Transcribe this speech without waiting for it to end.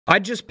I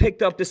just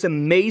picked up this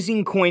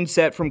amazing coin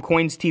set from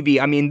Coins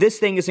TV. I mean, this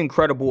thing is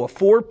incredible. A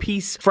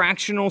 4-piece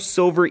fractional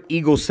silver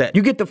eagle set.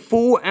 You get the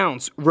full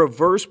ounce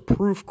reverse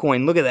proof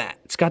coin. Look at that.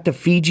 It's got the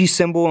Fiji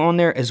symbol on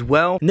there as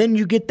well. And then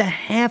you get the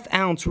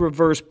half-ounce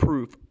reverse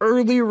proof,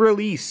 early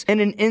release, and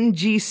an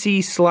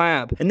NGC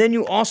slab. And then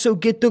you also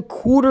get the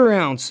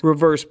quarter-ounce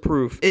reverse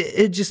proof.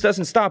 It just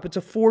doesn't stop. It's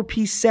a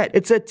 4-piece set.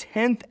 It's a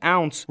 10th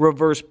ounce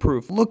reverse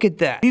proof. Look at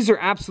that. These are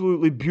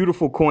absolutely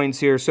beautiful coins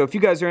here. So if you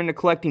guys are into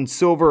collecting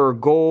silver or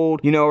gold,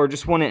 you know, or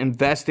just want to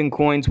invest in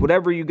coins,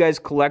 whatever you guys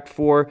collect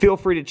for, feel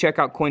free to check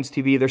out Coins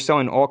TV. They're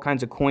selling all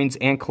kinds of coins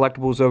and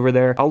collectibles over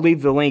there. I'll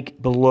leave the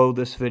link below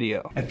this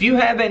video. If you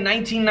have a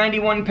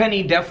 1991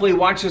 penny, definitely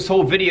watch this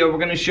whole video. We're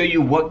going to show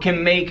you what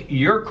can make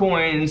your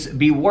coins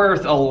be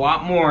worth a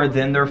lot more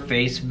than their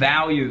face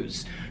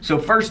values. So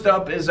first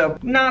up is a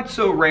not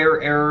so rare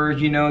error.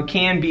 You know, it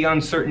can be on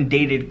certain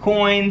dated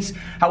coins.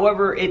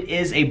 However, it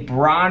is a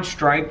broad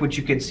strike, which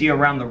you can see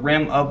around the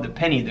rim of the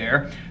penny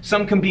there.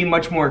 Some can be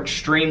much more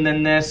extreme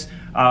than this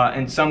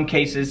in some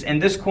cases.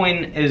 And this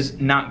coin is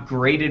not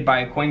graded by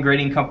a coin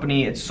grading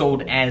company. It's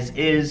sold as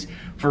is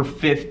for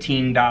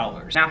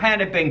 $15. Now,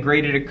 had it been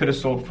graded, it could have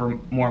sold for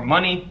more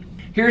money.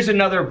 Here's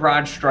another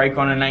broad strike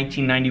on a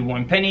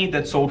 1991 penny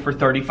that sold for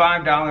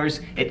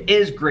 $35. It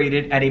is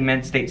graded at a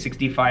Mint State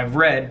 65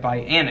 red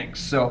by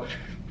Annex. So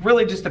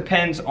really just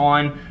depends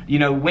on, you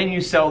know, when you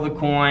sell the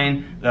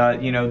coin,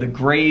 you know, the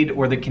grade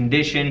or the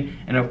condition,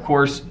 and of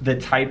course the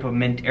type of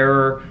mint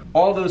error.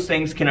 All those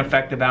things can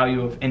affect the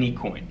value of any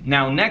coin.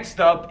 Now,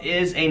 next up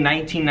is a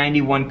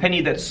 1991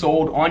 penny that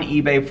sold on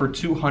eBay for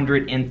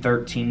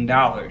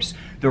 $213.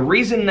 The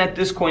reason that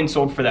this coin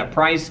sold for that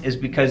price is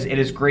because it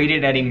is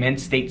graded at a Mint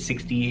State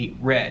 68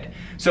 red.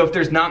 So if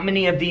there's not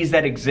many of these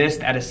that exist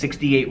at a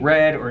 68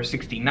 red or a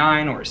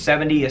 69 or a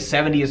 70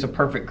 is a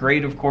perfect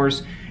grade, of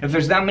course. If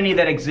there's not many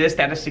that exist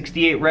at a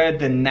 68 red,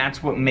 then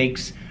that's what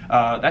makes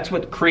that's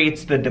what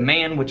creates the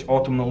demand, which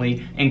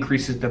ultimately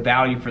increases the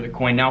value for the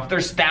coin. Now, if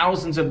there's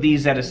thousands of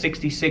these at a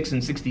 66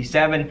 and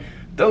 67,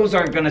 those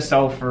aren't going to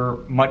sell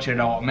for much at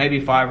all, maybe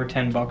 $5 or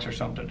 $10 or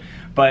something.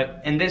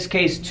 But in this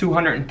case,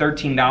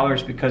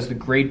 $213, because the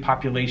grade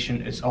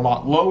population is a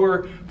lot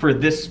lower for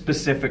this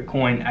specific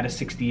coin at a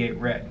 68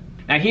 red.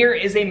 Now, here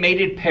is a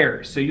mated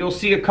pair. So you'll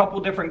see a couple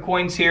different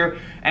coins here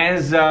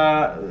as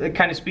it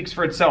kind of speaks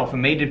for itself. A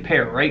mated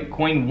pair, right?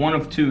 Coin 1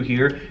 of 2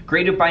 here,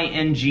 graded by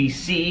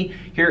NGC.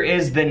 Here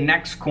is the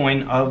next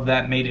coin of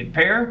that mated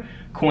pair,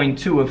 coin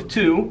 2 of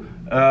 2.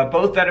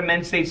 Both at a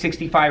Mint State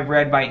 65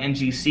 red by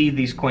NGC.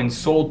 These coins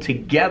sold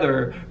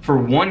together for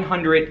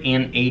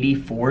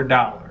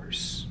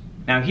 $184.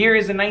 Now, here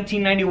is a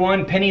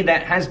 1991 penny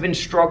that has been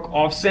struck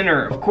off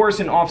center. Of course,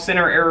 an off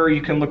center error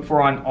you can look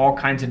for on all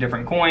kinds of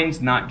different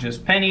coins, not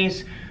just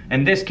pennies.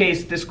 In this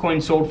case, this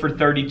coin sold for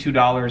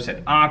 $32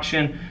 at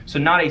auction. So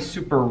not a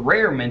super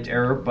rare mint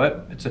error,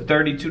 but it's a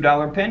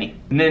 $32 penny.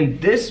 And then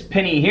this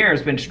penny here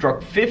has been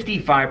struck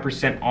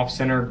 55% off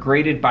center,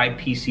 graded by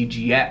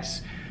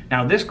PCGS.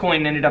 Now, this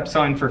coin ended up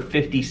selling for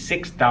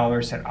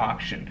 $56 at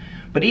auction.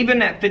 But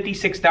even at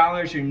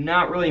 $56, you're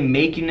not really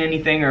making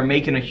anything or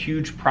making a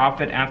huge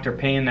profit after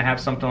paying to have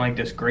something like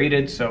this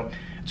graded. So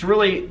it's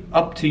really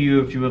up to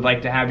you if you would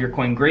like to have your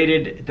coin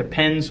graded. It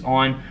depends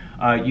on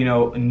you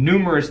know,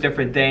 numerous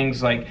different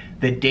things like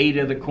the date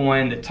of the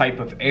coin, the type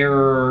of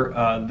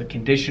error, the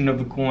condition of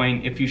the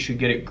coin, if you should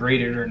get it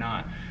graded or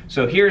not.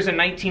 So here's a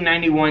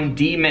 1991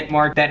 D mint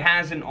mark that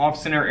has an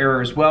off-center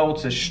error as well.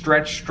 It's a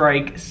stretch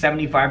strike,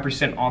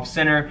 75%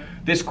 off-center.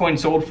 This coin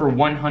sold for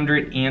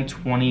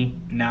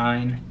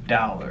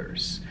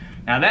 $129.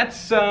 Now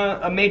that's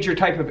a major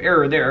type of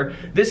error there.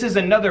 This is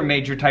another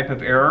major type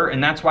of error,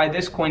 and that's why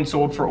this coin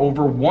sold for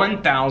over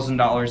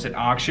 $1,000 at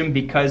auction,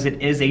 because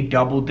it is a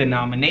double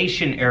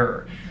denomination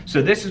error.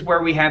 So this is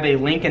where we have a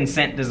Lincoln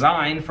cent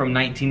design from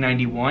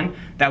 1991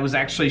 that was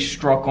actually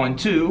struck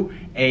onto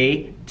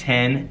a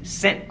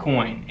 10-cent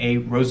coin, a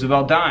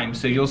Roosevelt dime.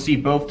 So you'll see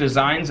both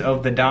designs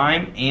of the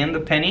dime and the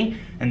penny,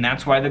 and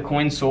that's why the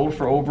coin sold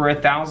for over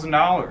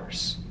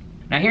 $1,000.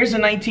 Now here's a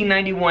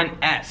 1991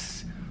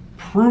 S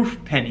proof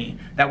penny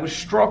that was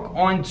struck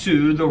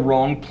onto the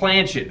wrong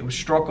planchet. It was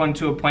struck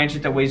onto a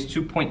planchet that weighs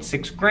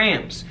 2.6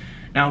 grams.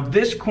 Now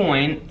this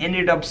coin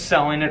ended up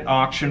selling at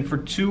auction for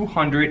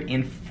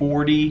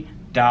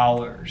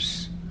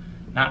 $240.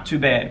 Not too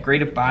bad,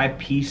 graded by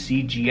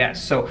PCGS.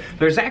 So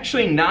there's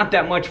actually not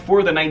that much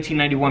for the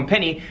 1991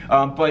 penny,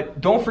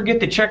 but don't forget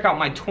to check out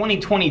my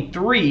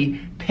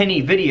 2023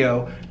 penny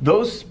video.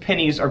 Those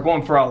pennies are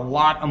going for a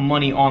lot of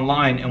money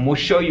online, and we'll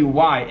show you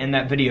why in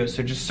that video.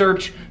 So just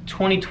search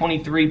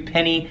 2023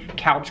 penny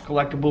couch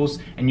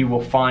collectibles and you will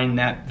find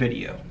that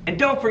video. And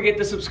don't forget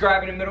to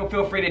subscribe in the middle.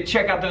 Feel free to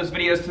check out those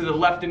videos to the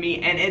left of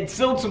me. And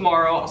until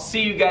tomorrow, I'll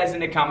see you guys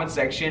in the comment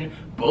section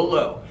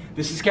below.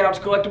 This is Couch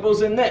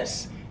Collectibles, and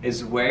this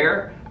is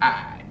where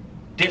I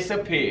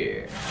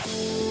disappear.